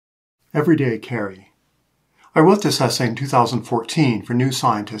Everyday carry. I wrote this essay in 2014 for New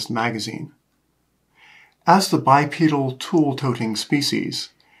Scientist magazine. As the bipedal tool-toting species,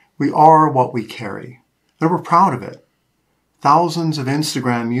 we are what we carry, and we're proud of it. Thousands of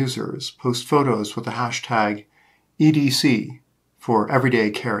Instagram users post photos with the hashtag EDC for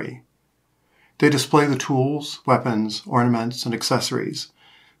everyday carry. They display the tools, weapons, ornaments, and accessories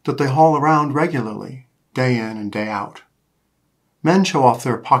that they haul around regularly, day in and day out. Men show off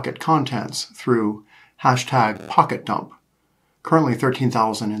their pocket contents through hashtag pocketdump, currently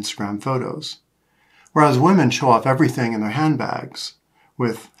 13,000 Instagram photos, whereas women show off everything in their handbags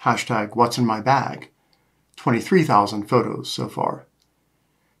with hashtag whatsinmybag, 23,000 photos so far.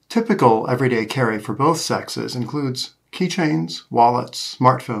 Typical everyday carry for both sexes includes keychains, wallets,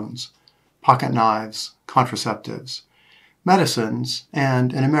 smartphones, pocket knives, contraceptives, medicines,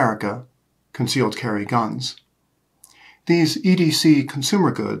 and, in America, concealed carry guns. These EDC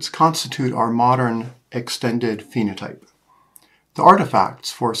consumer goods constitute our modern extended phenotype, the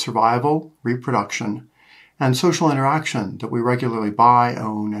artifacts for survival, reproduction, and social interaction that we regularly buy,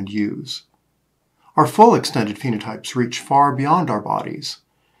 own, and use. Our full extended phenotypes reach far beyond our bodies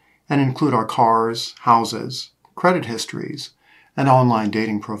and include our cars, houses, credit histories, and online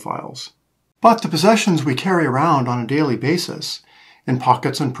dating profiles. But the possessions we carry around on a daily basis, in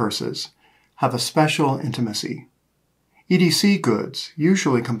pockets and purses, have a special intimacy. EDC goods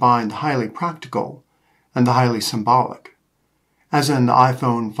usually combine the highly practical and the highly symbolic, as in the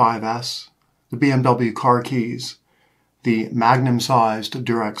iPhone 5S, the BMW car keys, the Magnum-sized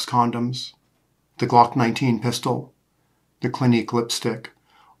Durex condoms, the Glock 19 pistol, the Clinique lipstick,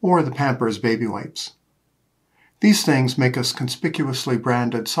 or the Pampers baby wipes. These things make us conspicuously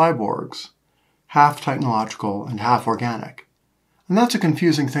branded cyborgs, half technological and half organic, and that's a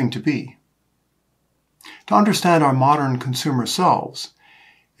confusing thing to be. To understand our modern consumer selves,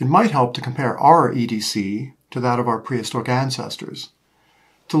 it might help to compare our EDC to that of our prehistoric ancestors,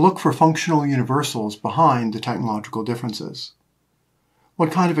 to look for functional universals behind the technological differences.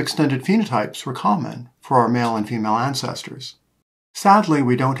 What kind of extended phenotypes were common for our male and female ancestors? Sadly,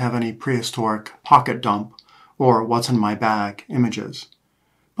 we don't have any prehistoric pocket dump or what's in my bag images,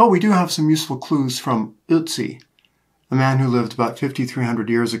 but we do have some useful clues from Ötzi, a man who lived about 5,300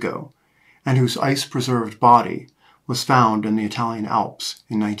 years ago, and whose ice-preserved body was found in the Italian Alps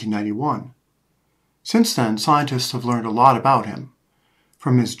in 1991. Since then, scientists have learned a lot about him,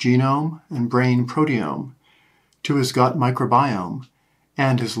 from his genome and brain proteome to his gut microbiome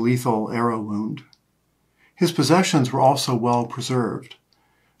and his lethal arrow wound. His possessions were also well preserved,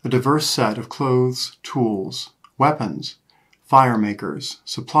 a diverse set of clothes, tools, weapons, fire makers,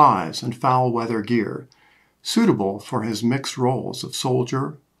 supplies, and foul-weather gear, suitable for his mixed roles of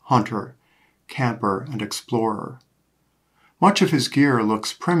soldier, hunter, camper, and explorer. Much of his gear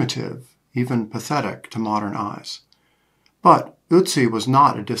looks primitive, even pathetic to modern eyes. But Ötzi was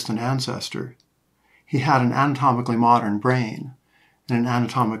not a distant ancestor. He had an anatomically modern brain and an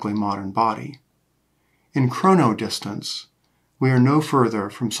anatomically modern body. In chronodistance, we are no further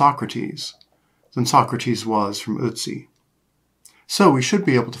from Socrates than Socrates was from Ötzi. So we should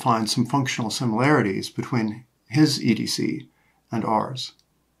be able to find some functional similarities between his EDC and ours.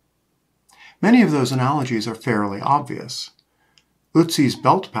 Many of those analogies are fairly obvious. Ötzi's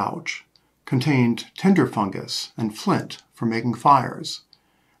belt pouch contained tinder fungus and flint for making fires,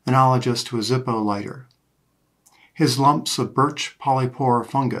 analogous to a Zippo lighter. His lumps of birch polypore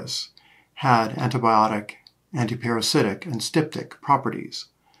fungus had antibiotic, antiparasitic, and styptic properties,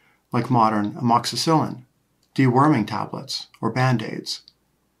 like modern amoxicillin, deworming tablets, or Band-Aids.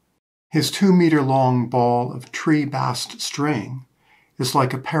 His 2-meter-long ball of tree-bast string is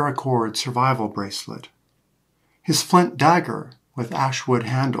like a paracord survival bracelet. His flint dagger with ashwood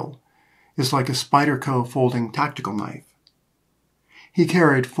handle is like a Spyderco folding tactical knife. He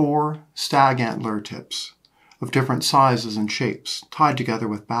carried 4 stag antler tips of different sizes and shapes tied together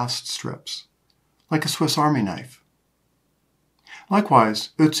with bast strips, like a Swiss Army knife. Likewise,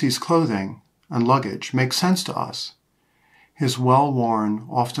 Ötzi's clothing and luggage make sense to us. His well-worn,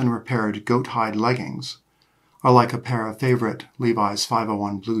 often repaired goat hide leggings are like a pair of favorite Levi's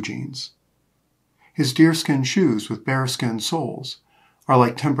 501 blue jeans. His deerskin shoes with bearskin soles are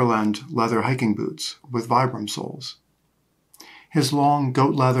like Timberland leather hiking boots with Vibram soles. His long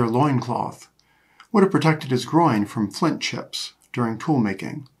goat leather loincloth would have protected his groin from flint chips during tool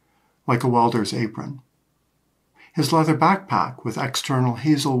making, like a welder's apron. His leather backpack with external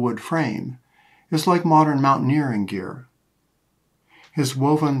hazelwood frame is like modern mountaineering gear. His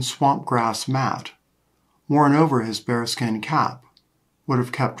woven swamp grass mat, worn over his bearskin cap, would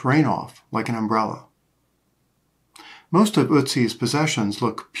have kept rain off like an umbrella. Most of Ötzi's possessions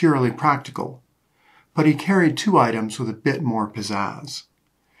look purely practical, but he carried two items with a bit more pizzazz: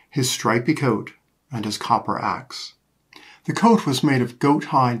 his stripy coat and his copper axe. The coat was made of goat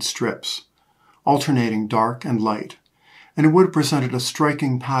hide strips, alternating dark and light, and it would have presented a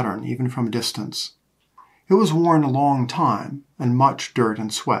striking pattern even from a distance. It was worn a long time, and much dirt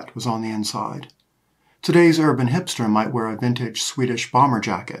and sweat was on the inside. Today's urban hipster might wear a vintage Swedish bomber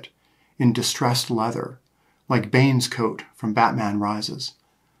jacket in distressed leather, like Bane's coat from Batman Rises.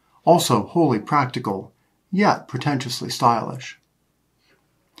 Also wholly practical, yet pretentiously stylish.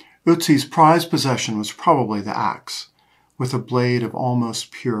 Ötzi's prized possession was probably the axe, with a blade of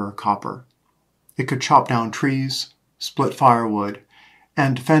almost pure copper. It could chop down trees, split firewood,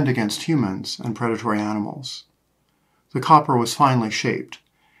 and defend against humans and predatory animals. The copper was finely shaped,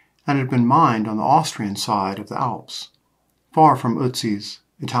 and had been mined on the Austrian side of the Alps, far from Ötzi's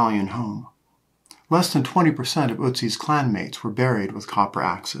Italian home. Less than 20% of Ötzi's clanmates were buried with copper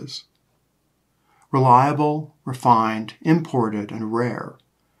axes. Reliable, refined, imported, and rare,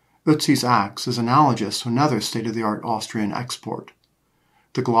 Ötzi's axe is analogous to another state-of-the-art Austrian export,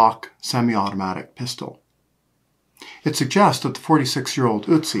 the Glock semi-automatic pistol. It suggests that the 46-year-old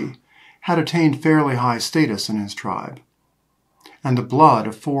Ötzi had attained fairly high status in his tribe, and the blood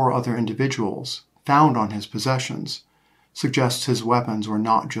of 4 other individuals found on his possessions suggests his weapons were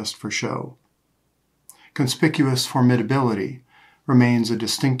not just for show. Conspicuous formidability remains a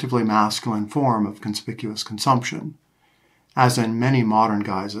distinctively masculine form of conspicuous consumption, as in many modern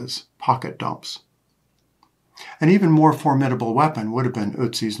guises, pocket dumps. An even more formidable weapon would have been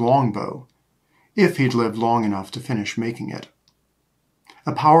Ötzi's longbow, if he'd lived long enough to finish making it.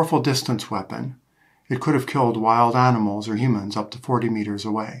 A powerful distance weapon, it could have killed wild animals or humans up to 40 meters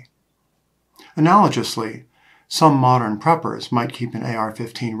away. Analogously, some modern preppers might keep an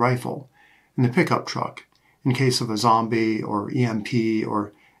AR-15 rifle in the pickup truck in case of a zombie or EMP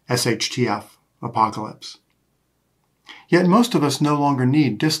or SHTF apocalypse. Yet most of us no longer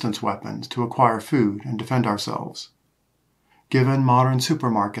need distance weapons to acquire food and defend ourselves. Given modern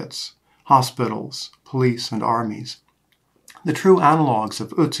supermarkets, hospitals, police, and armies, the true analogs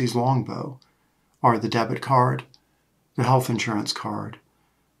of Ötzi's longbow are the debit card, the health insurance card,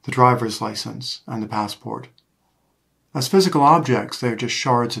 the driver's license, and the passport. As physical objects, they are just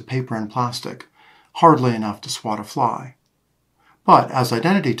shards of paper and plastic, hardly enough to swat a fly. But as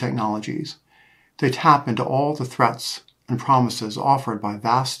identity technologies, they tap into all the threats and promises offered by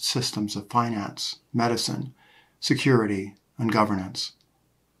vast systems of finance, medicine, security, and governance.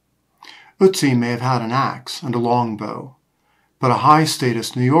 Ötzi may have had an axe and a longbow, but a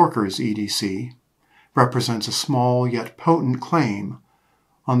high-status New Yorker's EDC represents a small yet potent claim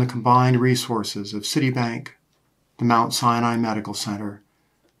on the combined resources of Citibank, the Mount Sinai Medical Center,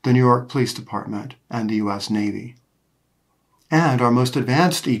 the New York Police Department, and the U.S. Navy. And our most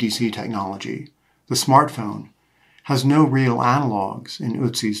advanced EDC technology, the smartphone, has no real analogs in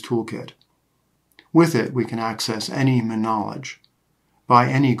Ötzi's toolkit. With it, we can access any human knowledge, buy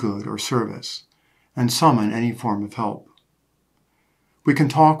any good or service, and summon any form of help. We can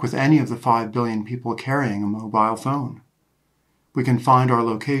talk with any of the 5 billion people carrying a mobile phone. We can find our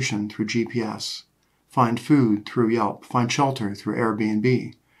location through GPS, find food through Yelp, find shelter through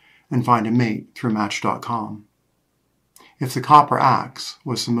Airbnb, and find a mate through Match.com. If the copper axe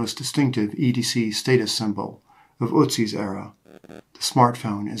was the most distinctive EDC status symbol of Ötzi's era, the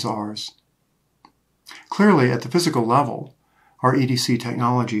smartphone is ours. Clearly, at the physical level, our EDC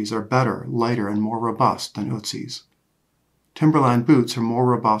technologies are better, lighter, and more robust than Ötzi's. Timberland boots are more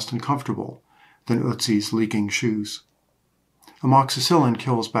robust and comfortable than Ötzi's leaking shoes. Amoxicillin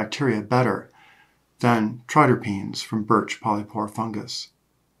kills bacteria better than triterpenes from birch polypore fungus.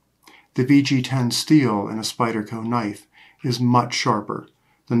 The VG10 steel in a Spyderco knife is much sharper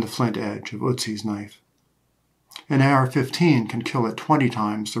than the flint edge of Ötzi's knife. An AR-15 can kill at 20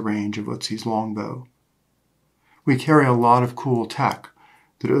 times the range of Ötzi's longbow. We carry a lot of cool tech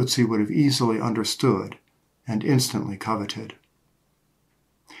that Ötzi would have easily understood and instantly coveted.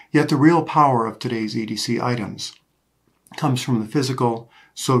 Yet the real power of today's EDC items comes from the physical,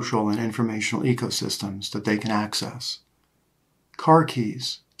 social, and informational ecosystems that they can access. Car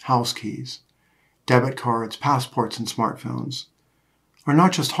keys, house keys, debit cards, passports, and smartphones are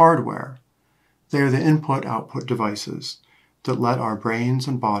not just hardware. They are the input-output devices that let our brains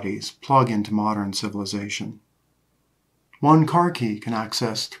and bodies plug into modern civilization. One car key can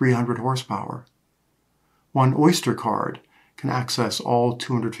access 300 horsepower. One Oyster card can access all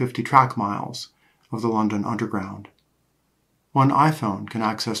 250 track miles of the London Underground. One iPhone can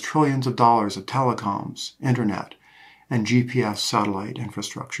access trillions of dollars of telecoms, internet, and GPS satellite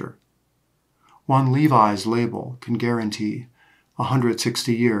infrastructure. One Levi's label can guarantee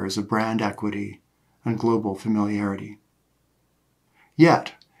 160 years of brand equity and global familiarity.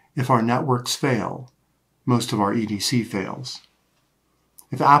 Yet, if our networks fail, most of our EDC fails.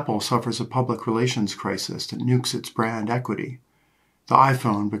 If Apple suffers a public relations crisis that nukes its brand equity, the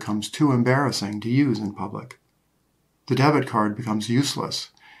iPhone becomes too embarrassing to use in public. The debit card becomes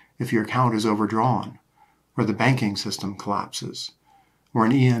useless if your account is overdrawn, or the banking system collapses, or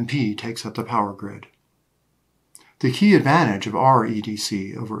an EMP takes out the power grid. The key advantage of our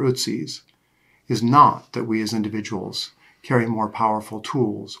EDC over UTSI's is not that we as individuals carry more powerful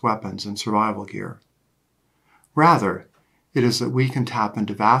tools, weapons, and survival gear. Rather, it is that we can tap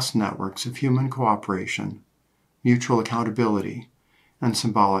into vast networks of human cooperation, mutual accountability, and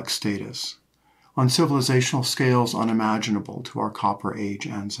symbolic status, on civilizational scales unimaginable to our Copper Age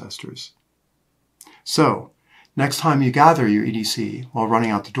ancestors. So, next time you gather your EDC while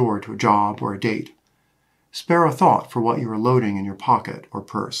running out the door to a job or a date, spare a thought for what you are loading in your pocket or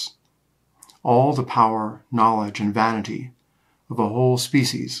purse. All the power, knowledge, and vanity of a whole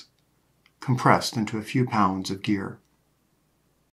species compressed into a few pounds of gear.